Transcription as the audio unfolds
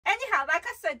anyhow, like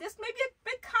I said, this may be a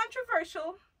bit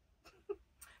controversial,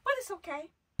 but it's okay.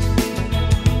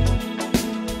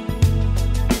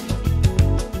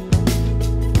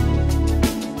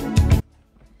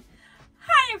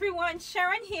 Hi everyone,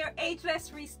 Sharon here,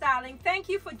 Ageless Restyling. Thank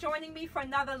you for joining me for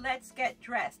another Let's Get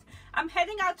Dressed. I'm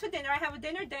heading out to dinner. I have a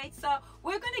dinner date, so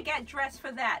we're going to get dressed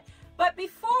for that. But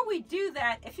before we do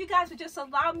that, if you guys would just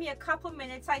allow me a couple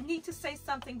minutes, I need to say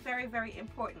something very, very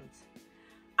important.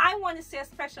 I want to say a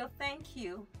special thank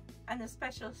you and a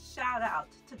special shout out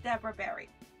to Deborah Berry.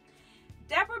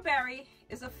 Deborah Berry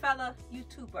is a fellow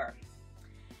YouTuber,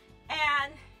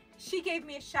 and she gave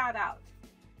me a shout out.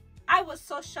 I was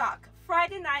so shocked.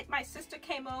 Friday night, my sister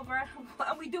came over,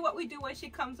 and we do what we do when she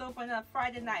comes over on a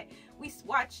Friday night. We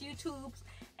watch YouTubes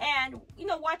and, you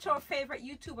know, watch our favorite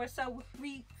YouTuber. So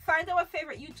we find our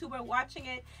favorite YouTuber, watching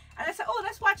it, and I said, oh,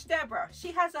 let's watch Deborah.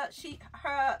 She has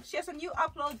a new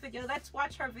upload video. Let's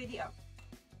watch her video.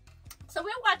 So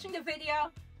we're watching the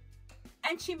video,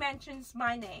 and she mentions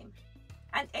my name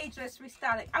and Ageless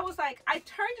Restyling. I was like, I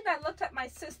turned and I looked at my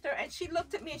sister, and she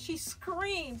looked at me and she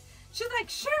screamed. She's like,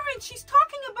 Sharon, she's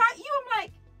talking about you. I'm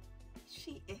like,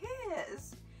 she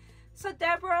is. So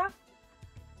Deborah,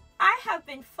 I have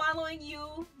been following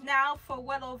you now for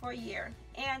well over a year,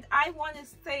 and I want to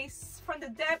say from the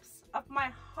depths of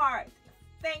my heart,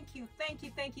 thank you, thank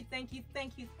you, thank you, thank you,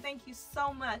 thank you, thank you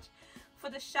so much for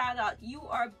the shout out. You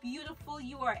are beautiful,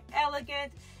 you are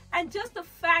elegant, and just the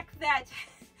fact that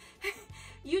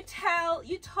you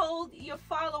told your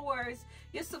followers,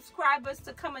 your subscribers,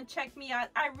 to come and check me out,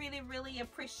 I really, really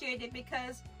appreciate it,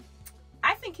 because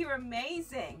I think you're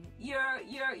amazing. You're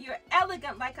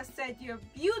elegant, like I said. You're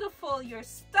beautiful, you're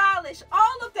stylish,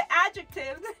 all of the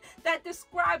adjectives that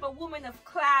describe a woman of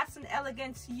class and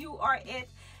elegance. You are it,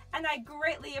 and I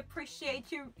greatly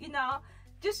appreciate you, you know,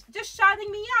 just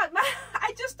shouting me out.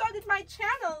 I just started my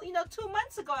channel, you know, 2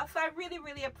 months ago, so I really,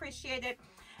 really appreciate it.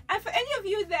 And for any of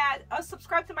you that are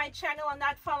subscribed to my channel and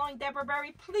not following Deborah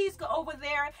Berry, please go over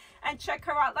there and check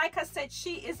her out. Like I said,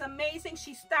 she is amazing.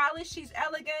 She's stylish. She's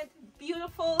elegant,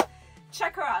 beautiful.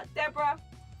 Check her out. Deborah,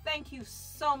 thank you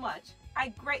so much. I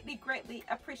greatly, greatly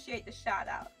appreciate the shout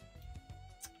out.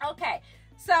 Okay,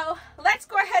 so let's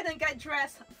go ahead and get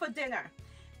dressed for dinner.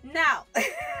 Now,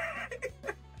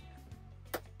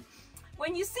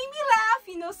 when you see me laugh,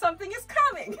 you know something is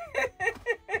coming.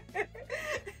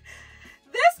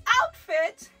 This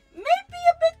outfit may be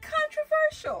a bit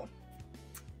controversial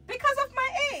because of my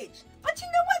age, but you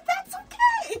know what? That's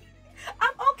okay.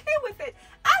 I'm okay with it.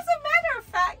 As a matter of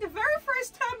fact, the very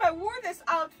first time I wore this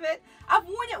outfit, I've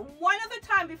worn it one other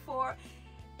time before,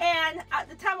 and at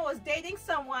the time I was dating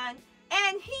someone,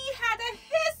 and he had a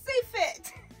hissy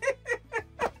fit.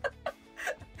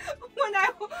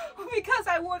 Because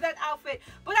I wore that outfit.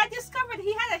 But I discovered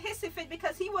he had a hissy fit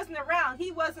because he wasn't around.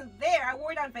 He wasn't there. I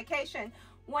wore it on vacation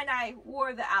when I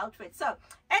wore the outfit. So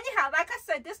anyhow, like I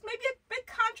said, this may be a bit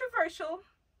controversial,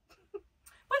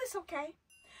 but it's okay,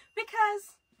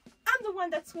 because I'm the one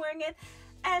that's wearing it,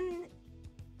 and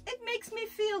it makes me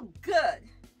feel good.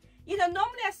 You know,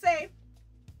 normally I say,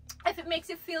 if it makes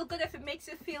you feel good, if it makes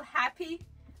you feel happy,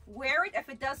 wear it. If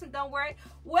it doesn't, don't wear it.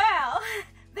 Well,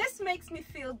 this makes me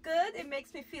feel good, it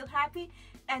makes me feel happy,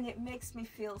 and it makes me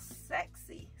feel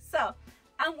sexy. So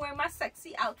I'm wearing my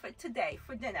sexy outfit today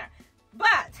for dinner,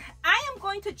 but I am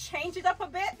going to change it up a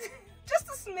bit, just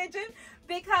a smidgen,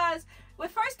 because the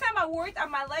first time I wore it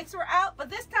and my legs were out, but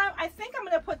this time I think I'm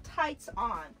going to put tights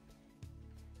on.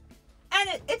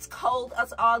 And it's cold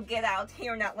as all get out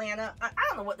here in Atlanta. I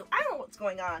don't know what's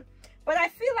going on, but I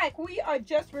feel like we are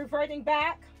just reverting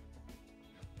back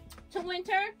to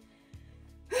winter.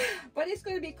 But it's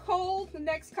going to be cold the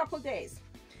next couple of days.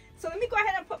 So let me go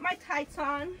ahead and put my tights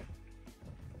on.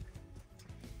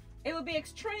 It would be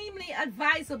extremely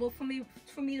advisable for me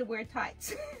to wear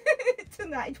tights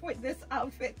tonight with this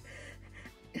outfit.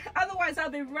 Otherwise, I'll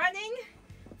be running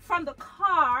from the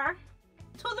car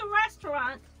to the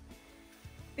restaurant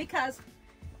because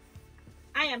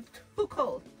I am too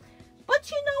cold. But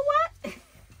you know what?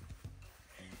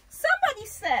 Somebody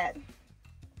said,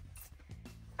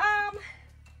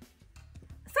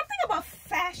 something about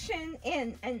fashion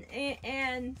and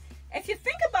if you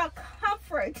think about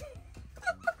comfort,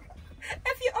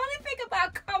 if you only think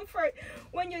about comfort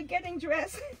when you're getting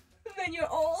dressed, then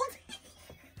you're old.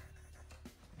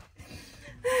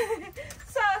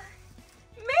 So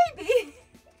maybe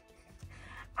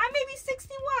I may be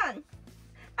 61,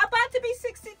 about to be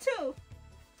 62.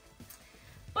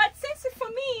 But since for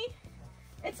me,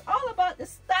 it's all about the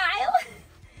style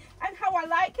and how I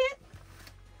like it,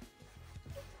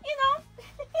 you know,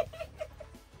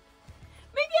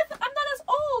 maybe I'm not as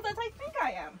old as I think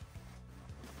I am.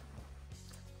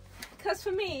 because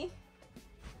for me,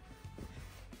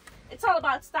 it's all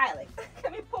about styling.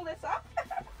 Can we pull this up?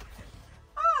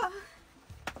 Oh,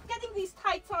 getting these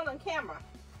tights on camera.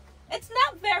 It's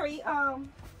not very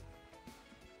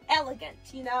elegant,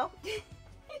 you know.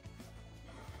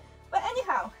 But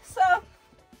anyhow, so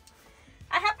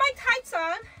I have my tights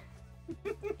on.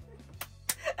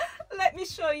 Let me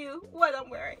show you what I'm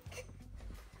wearing.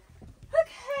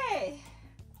 Okay.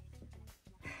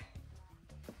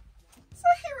 So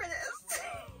here it is.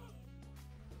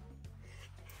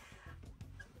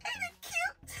 Ain't it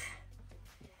cute?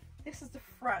 This is the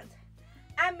front.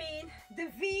 I mean, the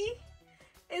V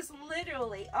is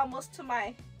literally almost to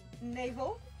my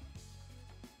navel.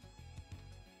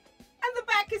 And the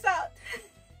back is out.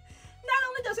 Not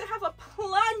only does it have a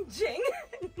plunging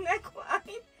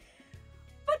neckline,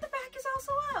 but the back is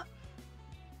also up.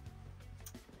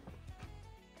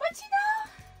 But you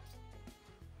know,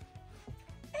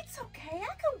 it's okay,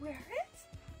 I can wear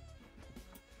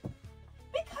it.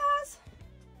 Because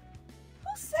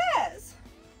who says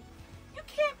you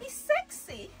can't be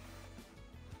sexy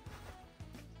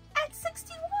at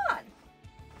 61?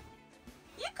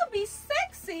 You could be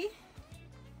sexy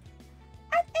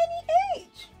at any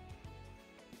age.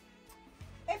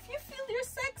 If you feel you're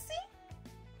sexy,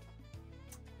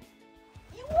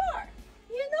 you are,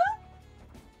 you know?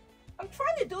 I'm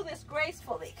trying to do this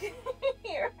gracefully.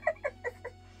 Here.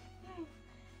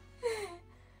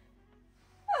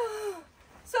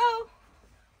 So,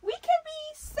 we can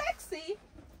be sexy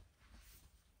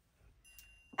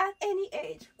at any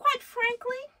age. Quite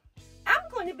frankly, I'm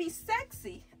going to be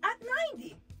sexy at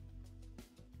 90.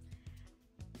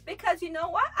 Because you know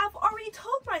what? I've already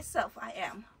told myself I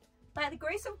am. By the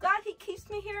grace of God, he keeps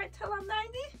me here until I'm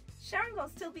 90. Sharon gonna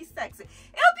still be sexy.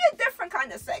 It'll be a different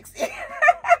kind of sexy.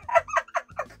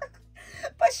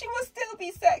 But she will still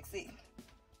be sexy.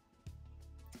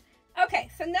 Okay,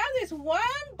 so now there's one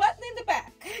button in the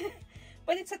back.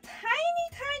 But it's a tiny,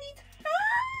 tiny,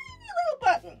 tiny little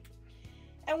button.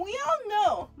 And we all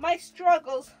know my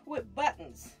struggles with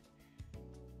buttons.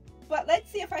 But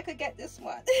let's see if I could get this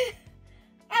one.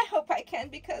 I hope I can,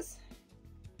 because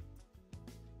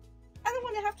I don't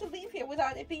want to have to leave here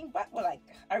without it being buttoned. Well,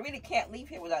 I really can't leave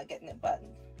here without getting it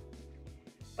buttoned.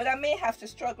 But I may have to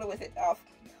struggle with it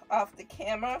off the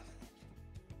camera.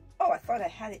 Oh, I thought I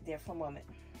had it there for a moment.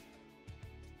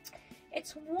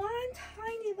 It's one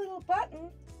tiny little button.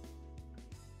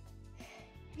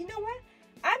 You know what?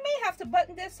 I may have to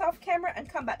button this off camera and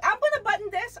come back. I'm going to button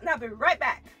this and I'll be right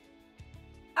back.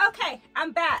 Okay,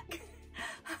 I'm back.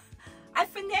 I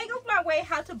finagled my way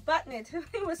how to button it.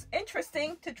 It was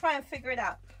interesting to try and figure it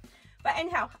out. But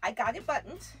anyhow, I got it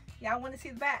buttoned. Y'all want to see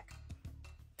the back?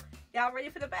 Y'all ready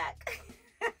for the back?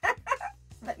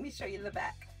 Let me show you the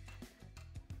back.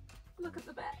 Look at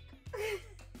the back.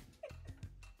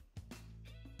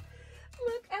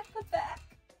 Look at the back.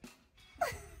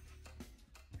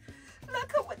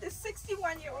 Look at what this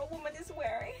 61-year-old woman is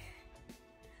wearing.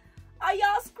 Are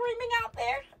y'all screaming out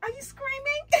there? Are you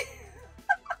screaming?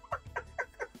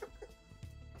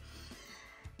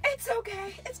 It's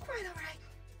okay. It's quite all right.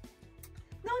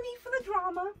 No need for the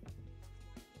drama.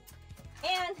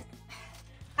 And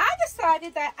I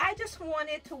decided that I just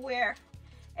wanted to wear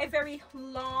a very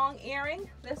long earring.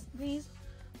 These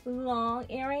long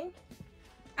earring.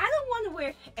 I don't want to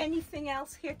wear anything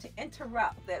else here to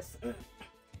interrupt this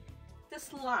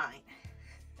line.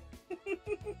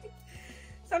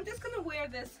 So I'm just going to wear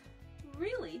this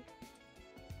really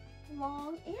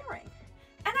long earring.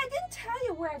 And I didn't tell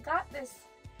you where I got this.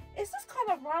 Is this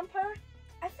called a romper?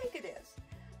 I think it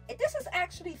is. This is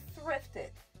actually thrifted.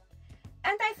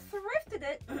 And I thrifted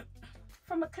it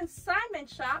from a consignment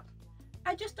shop.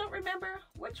 I just don't remember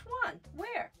which one,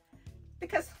 where.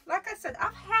 Because like I said,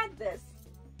 I've had this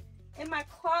in my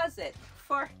closet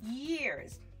for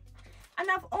years. And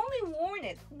I've only worn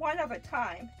it one other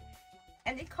time.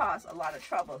 And it caused a lot of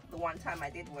trouble the one time I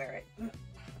did wear it.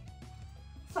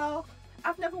 So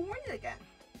I've never worn it again.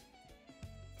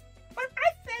 But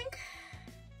I think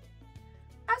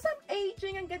as I'm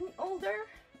aging and getting older,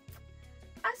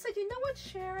 I said, you know what,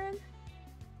 Sharon?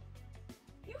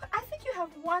 I think you have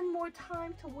one more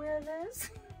time to wear this.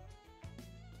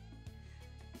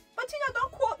 But you know,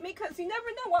 don't quote me, because you never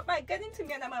know what might get into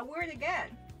me and I might wear it again.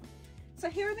 So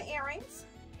here are the earrings.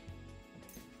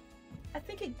 I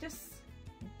think it just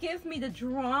gives me the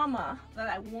drama that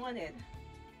I wanted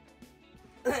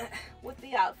with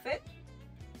the outfit.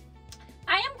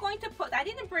 I am going to put, I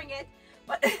didn't bring it,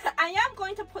 but I am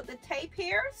going to put the tape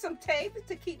here, some tape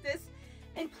to keep this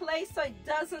in place so it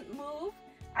doesn't move.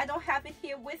 I don't have it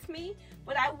here with me,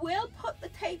 but I will put the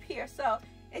tape here so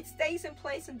it stays in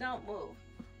place and don't move.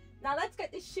 Now let's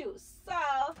get the shoes. So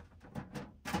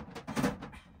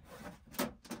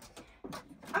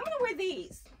I'm gonna wear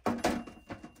these. Okay,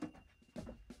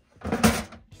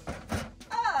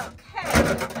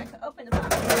 I can open the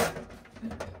box.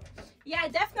 Yeah, I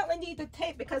definitely need the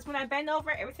tape because when I bend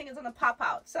over, everything is gonna pop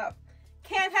out. So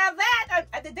can't have that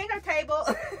at the dinner table.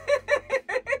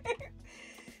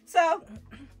 So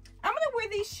I'm gonna wear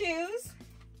these shoes,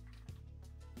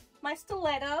 my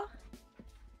stiletto,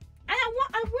 and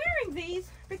I'm wearing these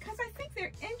because I think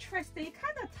they're interesting. It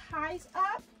kind of ties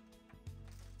up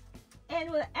and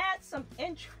will add some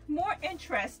more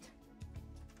interest.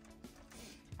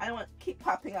 I don't want to keep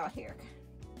popping out here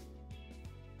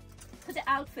to the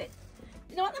outfit.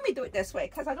 You know what? Let me do it this way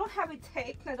because I don't have it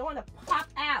taped and I don't want to pop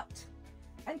out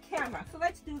on camera. So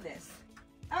let's do this.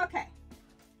 Okay.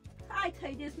 I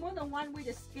tell you, there's more than one way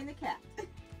to skin a cat.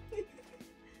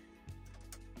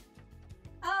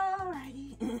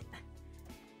 Alrighty.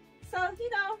 So, you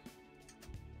know,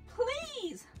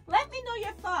 please let me know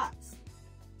your thoughts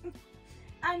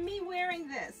on me wearing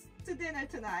this to dinner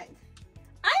tonight.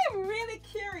 I am really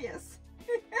curious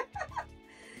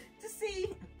to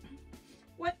see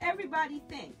what everybody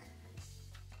thinks.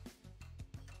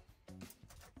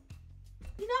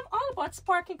 You know, I'm all about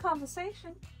sparking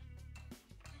conversation.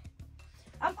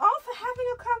 I'm all for having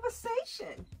a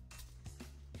conversation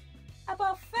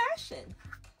about fashion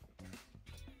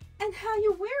and how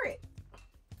you wear it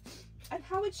and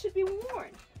how it should be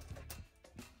worn.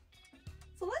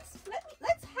 So let's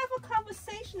have a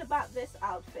conversation about this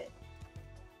outfit.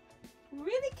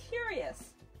 Really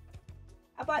curious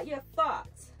about your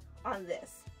thoughts on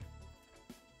this.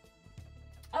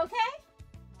 Okay?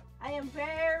 I am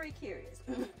very curious.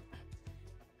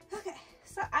 Okay,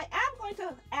 so I am going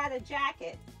to add a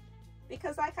jacket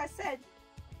because like I said,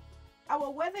 our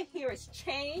weather here has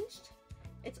changed.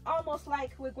 It's almost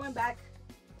like we're going back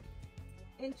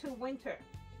into winter.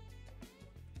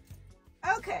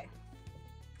 Okay.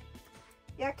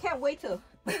 Yeah, I can't wait to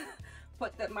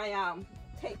put my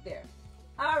tape there.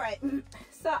 All right,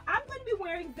 so I'm going to be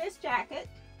wearing this jacket.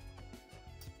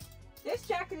 This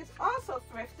jacket is also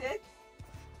thrifted.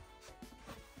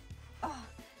 Oh,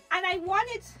 and I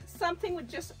wanted something with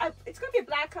just, it's going to be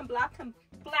black on black on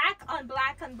black on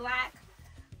black on black.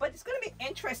 But it's going to be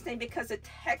interesting because the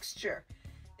texture.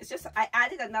 It's just, I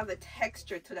added another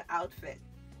texture to the outfit.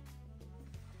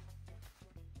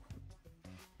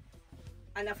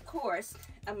 And of course,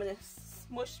 I'm going to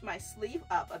smush my sleeve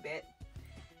up a bit.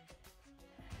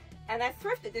 And I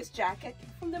thrifted this jacket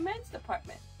from the men's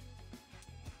department.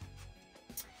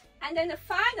 And then the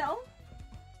final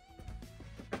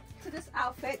to this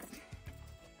outfit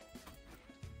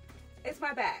is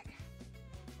my bag.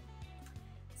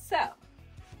 So,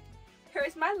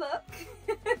 here's my look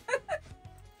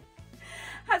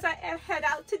as I head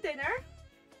out to dinner.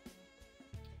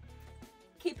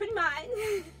 Keep in mind,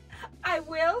 I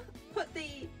will put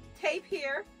the tape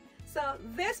here so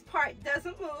this part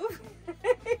doesn't move.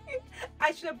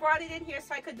 I should have brought it in here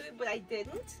so I could do it, but I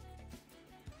didn't.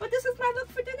 But this is my look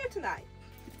for dinner tonight.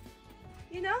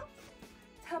 You know?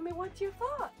 Tell me what you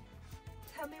thought.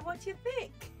 Tell me what you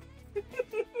think.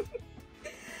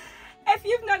 If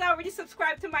you've not already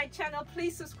subscribed to my channel,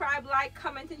 please subscribe, like,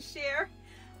 comment, and share.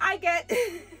 I get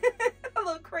a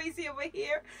little crazy over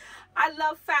here. I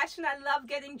love fashion. I love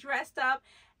getting dressed up.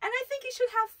 And I think you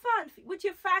should have fun with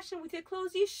your fashion, with your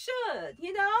clothes. You should,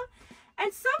 you know?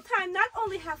 And sometimes not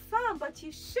only have fun, but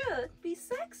you should be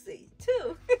sexy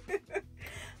too.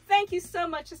 Thank you so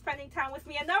much for spending time with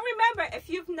me. And now remember, if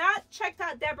you've not checked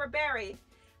out Deborah Berry,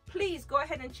 please go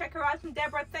ahead and check her out. And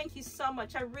Deborah, thank you so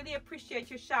much. I really appreciate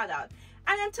your shout out.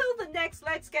 And until the next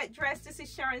Let's Get Dressed, this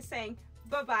is Sharon saying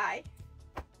bye-bye.